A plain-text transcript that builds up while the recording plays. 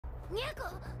Yo!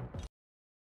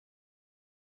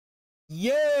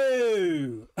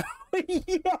 Yo!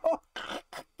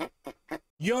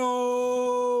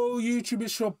 Yo, YouTube,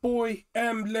 it's your boy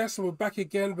M-Less, and we're back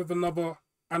again with another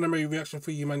anime reaction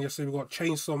for you, man. Yesterday we got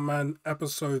Chainsaw Man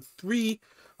episode 3.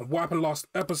 And what happened last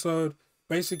episode?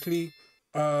 Basically,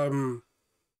 we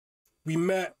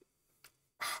met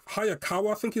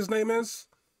Hayakawa, I think his name is.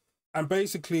 And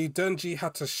basically, Denji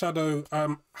had to shadow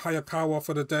Hayakawa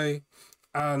for the day.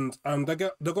 And they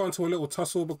got into a little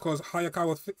tussle because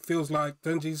Hayakawa feels like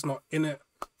Denji's not in it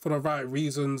for the right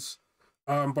reasons.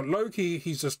 But Loki,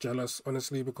 he's just jealous,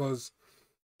 honestly, because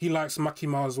he likes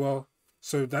Makima as well.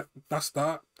 So that's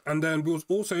that. And then we was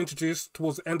also introduced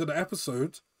towards the end of the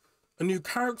episode a new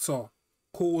character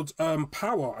called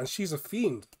Power, and she's a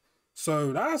fiend.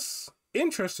 So that's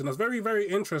interesting. That's very, very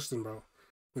interesting, bro.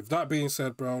 With that being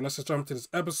said, bro, let's just jump to this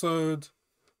episode.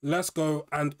 Let's go.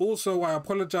 And also, I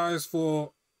apologize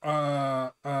for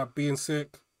being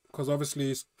sick, because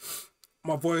obviously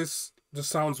my voice just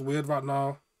sounds weird right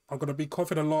now. I'm going to be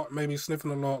coughing a lot, maybe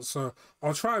sniffing a lot, so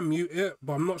I'll try and mute it,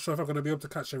 but I'm not sure if I'm going to be able to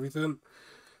catch everything.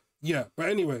 Yeah, but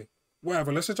anyway,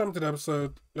 whatever. Let's just jump to the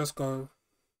episode. Let's go.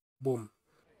 Boom.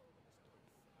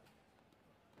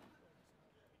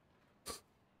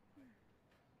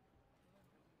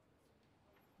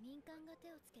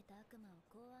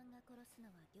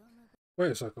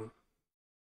 Wait a second.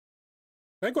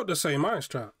 They got the same eyes,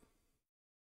 chat.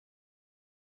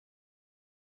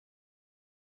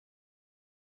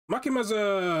 Makima's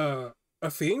a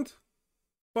fiend,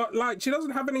 but like she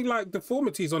doesn't have any like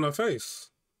deformities on her face.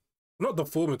 Not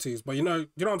deformities, but you know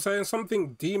what I'm saying?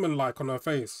 Something demon-like on her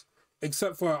face,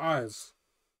 except for her eyes.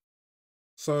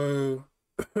 So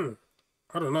I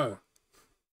don't know.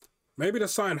 Maybe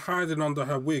there's something hiding under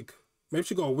her wig. Maybe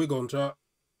she got a wig on, chat.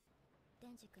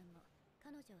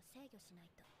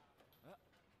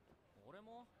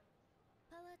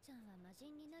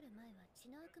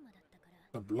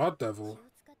 The Blood Devil.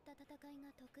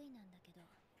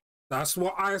 That's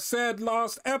what I said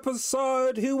last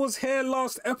episode. Who was here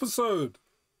last episode?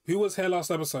 Who was here last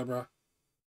episode, bro?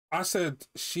 I said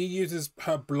she uses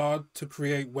her blood to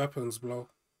create weapons, bro.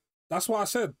 That's what I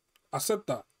said. I said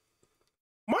that.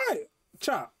 My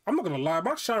chat, I'm not gonna lie,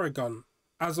 my Sharingan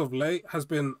as of late has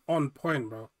been on point,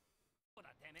 bro.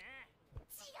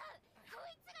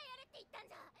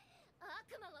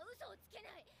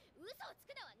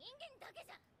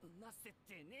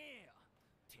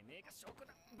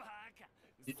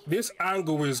 This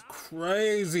angle is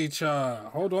crazy, chat.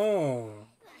 Hold on.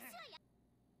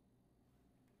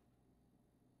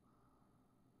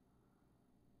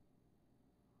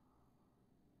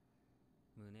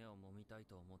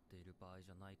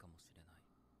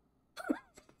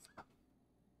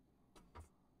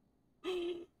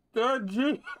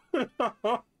 Denji.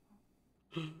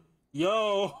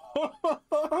 Yo.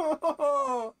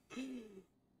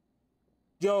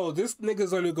 Yo, this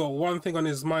nigga's only got one thing on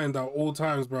his mind at all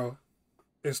times, bro.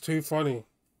 It's too funny.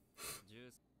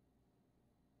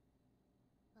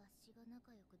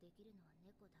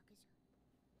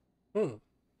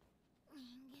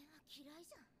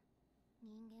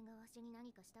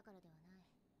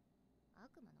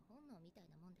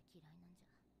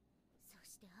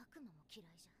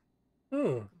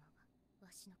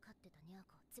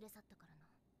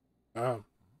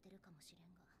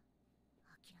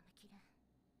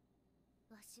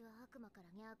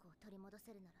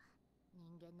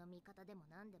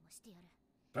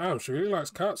 Damn, she really likes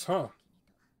cats, huh?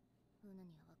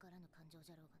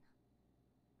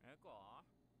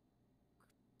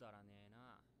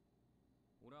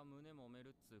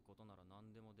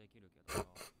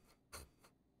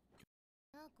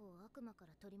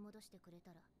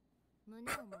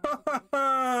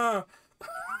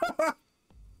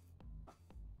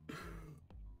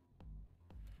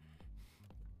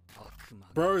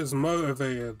 Bro is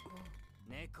motivated.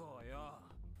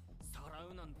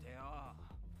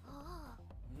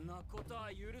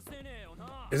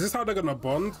 Is this how they're gonna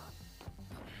bond?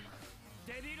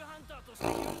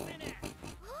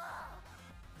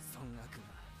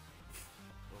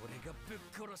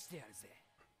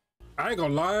 I ain't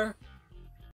gonna lie.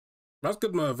 That's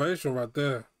good motivation right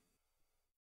there.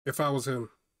 If I was him.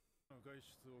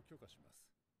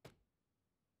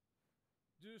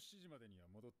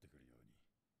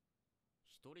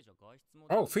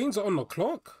 Oh, fiends are on the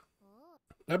clock?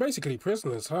 They're basically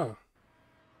prisoners, huh?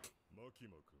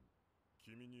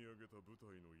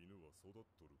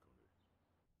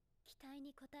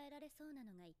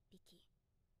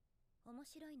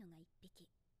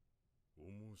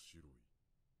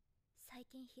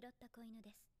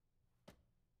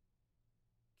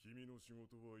 君の仕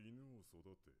事は犬を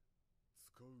育て、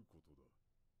使うことだ。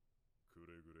く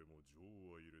れぐれも情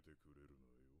は入れてくれるな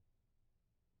よ。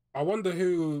I wonder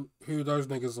who those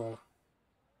niggas are.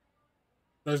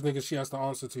 Those niggas she has to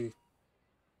answer to.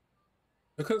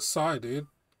 Look at Sai, dude.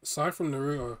 Sai from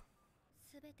Naruto.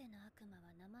 すべての悪魔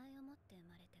は名前を持って生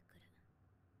まれてくる。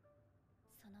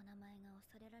その名前が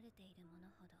恐れられているも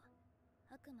のほど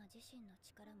悪魔自身の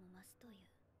力も増すという。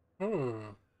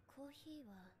コーヒー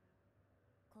は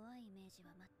怖いイメージ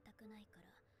は全くないか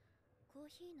ら、コー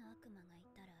ヒーの悪魔がい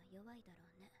たら弱いだろ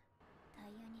うね。タ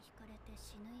イヤに引かれて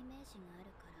死ぬイメージがある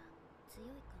から強い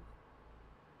かも。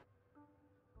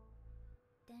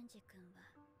デンジ君は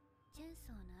チェン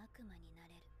ソーの悪魔にな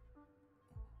れる。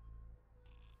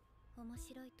面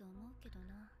白いと思うけど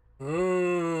な。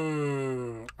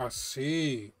I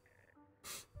see.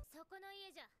 そこの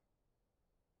家じゃ。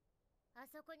あ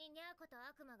そこにニャーコと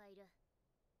悪魔がいる。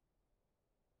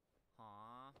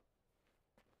はあ。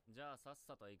じゃあさっ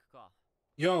さと行くか。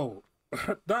Yo,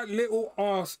 that little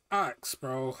ass axe,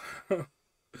 bro.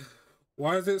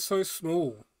 Why is it so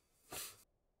small?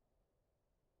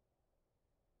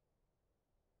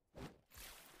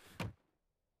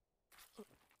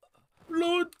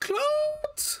 Lord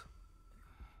Cloud!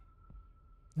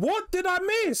 What did I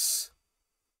miss?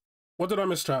 What did I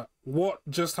miss, chat? What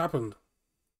just happened?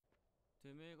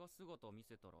 てめえが姿を見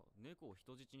せたら猫を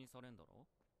人質にされんだろ。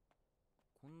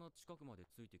こんな近くまで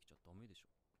ついてきちゃダメでしょ。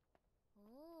お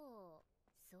お、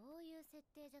そういう設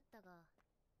定じゃったが。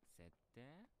設定？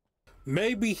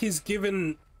 Maybe he's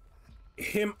given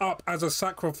him up as a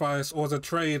sacrifice or as a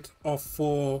trade off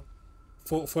for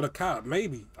the cat.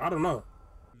 Maybe. I don't know.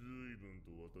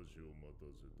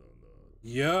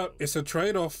 Yeah, it's a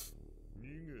trade-off. 文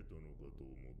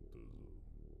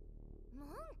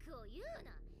句を言うな。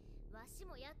わし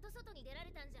もやっと外に出られ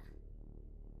たんじゃ。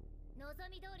望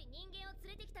み通り人間を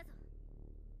連れてきたぞ。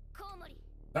コウモリ。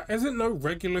That isn't no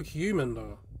regular human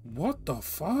though. What the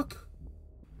fuck?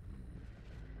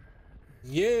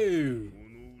 You.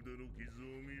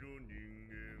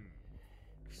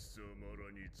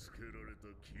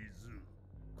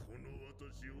 この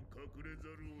私を隠れざ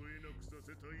るを得なくさ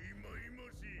せた忌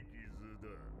々しい傷だ。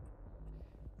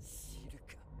知る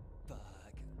か、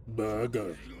ババカ。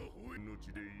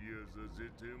命で癒させ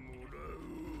てもらう。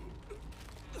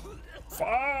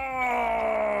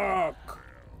Fuck!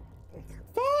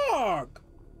 Fuck!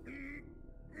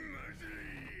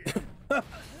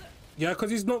 Yeah,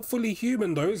 because he's not fully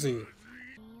human though, is he?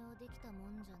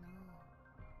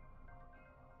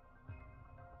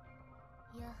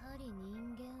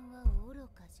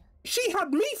 She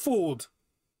had me fooled!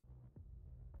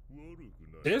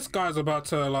 This guy's about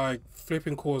to like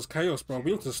flipping cause chaos, bro.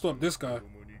 We need to stop this guy.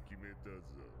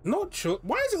 Not chill.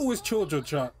 Why is it always children,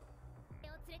 chat?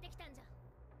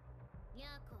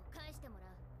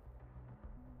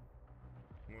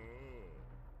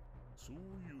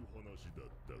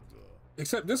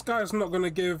 Except this guy's not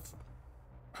gonna give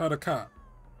her the cat.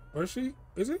 Where is she?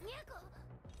 Is he?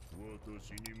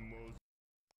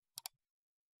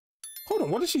 Hold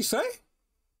on, what did she say?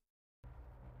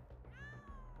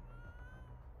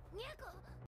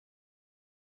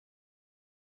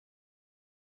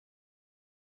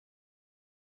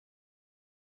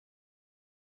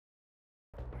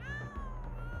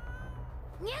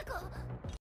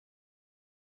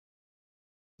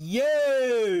 Yo!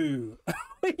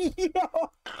 Yo!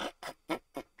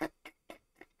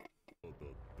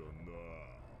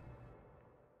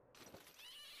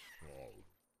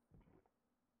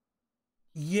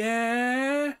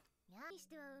 Yeah.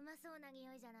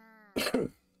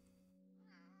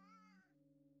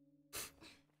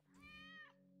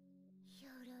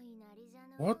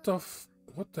 What the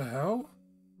hell?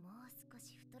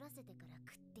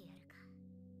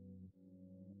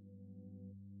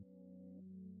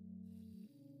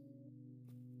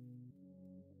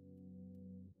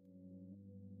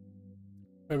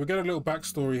 Hey, we get a little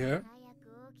backstory here.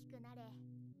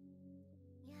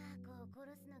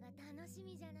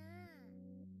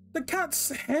 The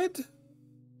cat's head?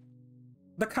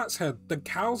 The cat's head? The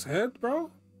cow's head, bro?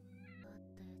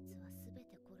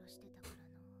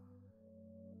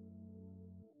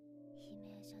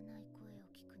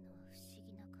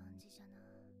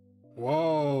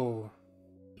 Whoa.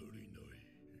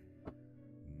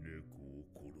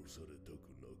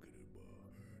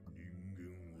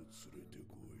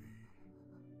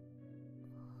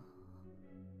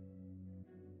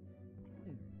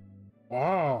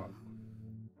 Wow.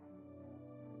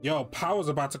 Yo, Power's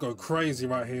about to go crazy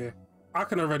right here. I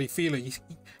can already feel it.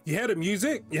 You hear the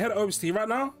music? You hear the OST right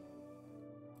now?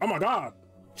 Oh my god.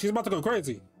 She's about to go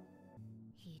crazy.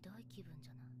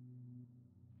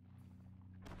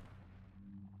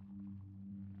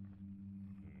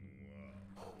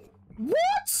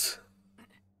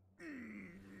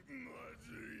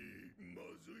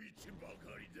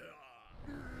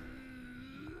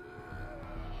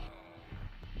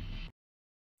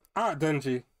 Alright,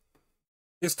 Denji.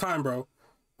 It's time, bro.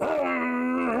 あとは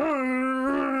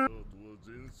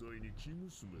前菜に生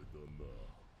娘だな。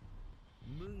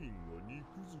メインは肉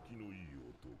好きのいい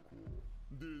男。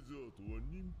デザートは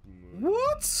妊婦が。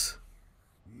What?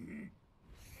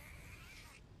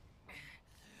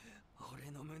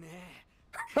 俺の胸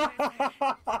ポ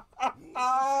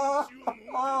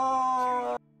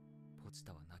チ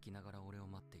タは泣きながら俺を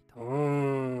待っていた。ほ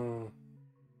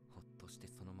っとして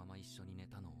そのまま一緒に寝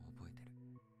たのを覚えてる。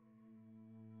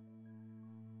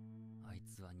あい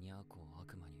つはニャーコを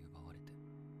悪魔に奪われて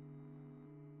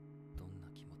どんな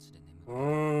気持ちで眠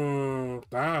って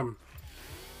Damn.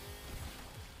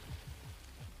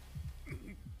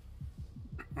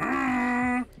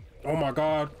 Oh my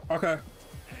god. Okay.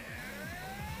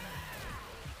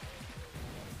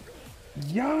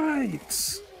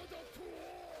 Yikes.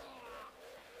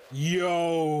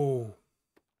 Yo.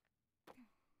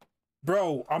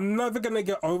 Bro, I'm never gonna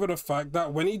get over the fact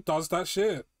that when he does that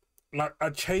shit, like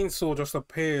a chainsaw just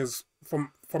appears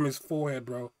from his forehead,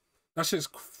 bro. That shit's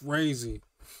crazy.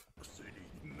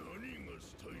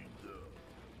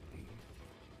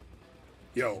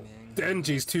 Yo,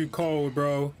 Denji's too cold,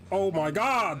 bro. Oh my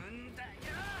god.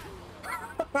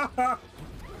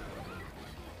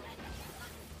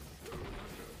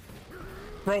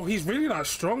 Bro, he's really that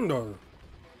strong though.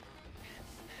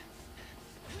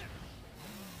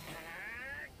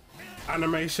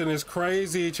 Animation is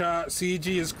crazy, chat. CG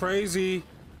is crazy.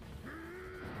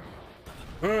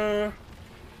 God.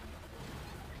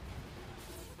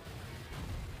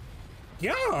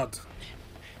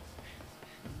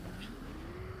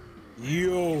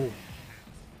 Yo.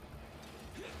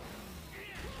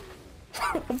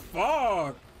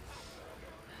 Fuck.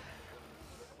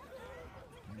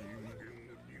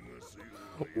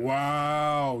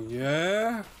 Wow.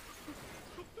 Yeah.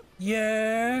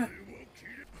 Yeah.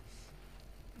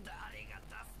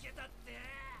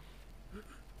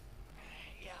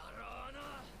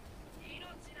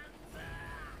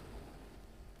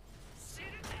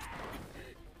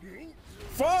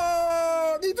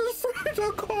 Fuck! He just threw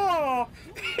the car!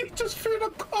 He just threw the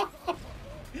car!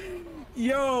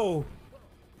 Yo!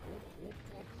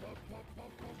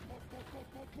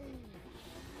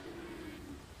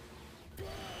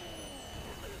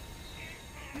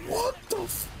 What the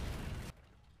f-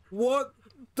 What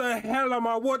the hell am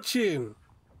I watching?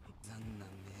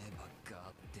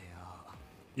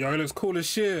 Yo, he looks cool as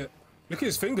shit. Look at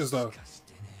his fingers though.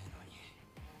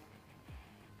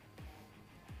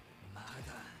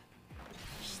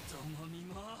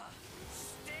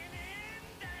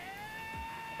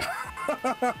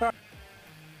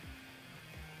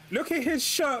 Look at his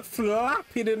shirt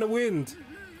flapping in the wind.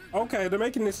 Okay, they're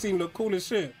making this scene look cool as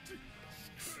shit.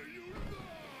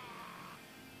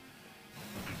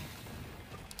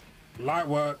 Light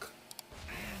work.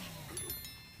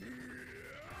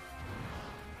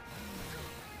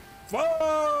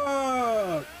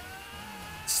 Fuck!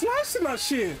 Slicing that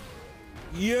shit.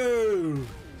 Yo.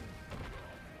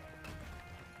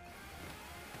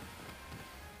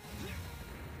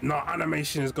 No,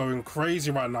 animation is going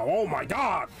crazy right now. Oh my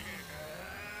god!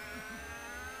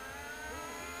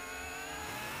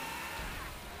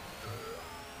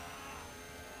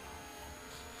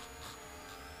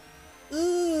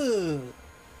 Ugh.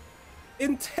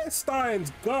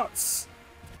 Intestines, guts.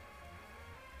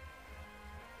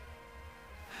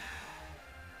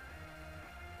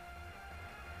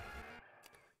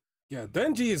 Yeah,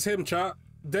 Denji is him, chat.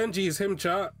 Denji is him,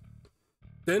 chat.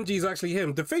 Denji's actually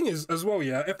him. The thing is, as well,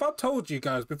 yeah, if I told you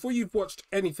guys before you've watched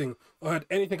anything or heard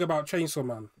anything about Chainsaw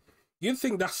Man, you'd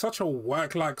think that's such a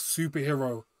whack-like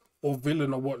superhero or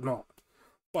villain or whatnot.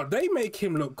 But they make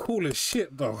him look cool as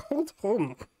shit, though. Hold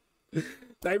on.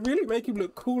 They really make him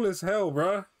look cool as hell,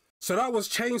 bruh. So that was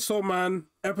Chainsaw Man,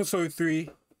 episode 3.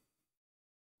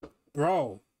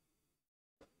 Bro.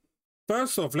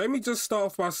 First off, let me just start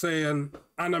off by saying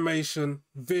animation,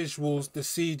 visuals, the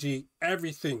CG,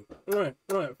 everything.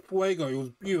 Fuego, it was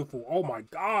beautiful. Oh my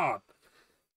god.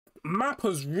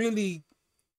 Mappa's really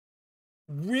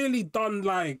done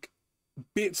like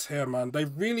bits here, man.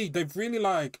 They've really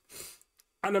like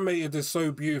animated this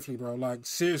so beautifully, bro. Like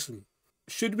seriously.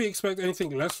 Should we expect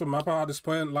anything less from Mappa at this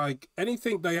point? Like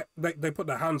anything they put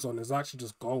their hands on is actually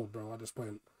just gold, bro, at this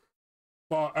point.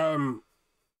 But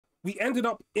we ended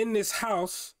up in this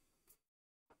house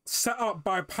set up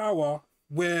by Power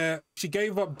where she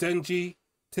gave up Denji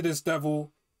to this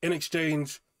devil in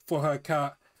exchange for her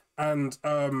cat and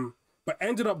but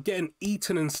ended up getting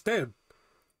eaten instead,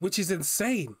 which is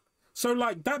insane. So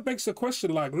like that begs the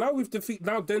question, like now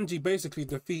Denji basically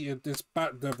defeated this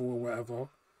bat devil or whatever.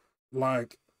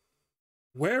 Like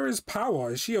where is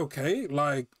Power? Is she okay?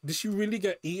 Like, did she really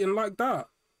get eaten like that?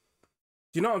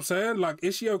 Do you know what I'm saying? Like,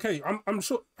 is she okay? I'm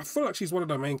sure, I feel like she's one of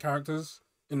the main characters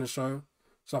in the show.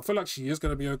 So I feel like she is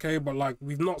going to be okay, but like,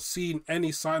 we've not seen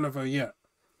any sign of her yet.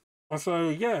 And so,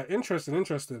 yeah,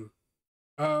 interesting.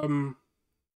 But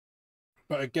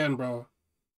again, bro,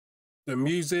 the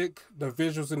music, the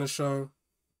visuals in the show,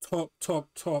 top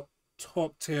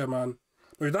tier, man.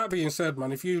 But with that being said,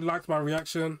 man, if you liked my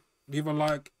reaction, leave a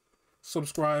like,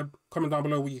 subscribe, comment down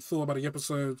below what you thought about the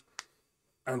episode.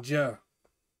 And yeah,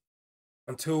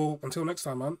 until next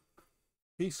time, man.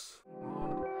 Peace.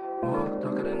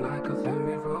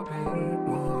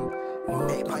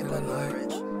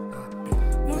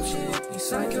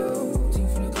 Psycho, team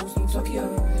from the coast from Tokyo.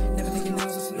 Never thinking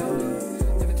else is a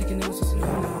no-no. Never thinking else is a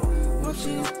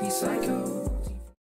no-no. Psycho.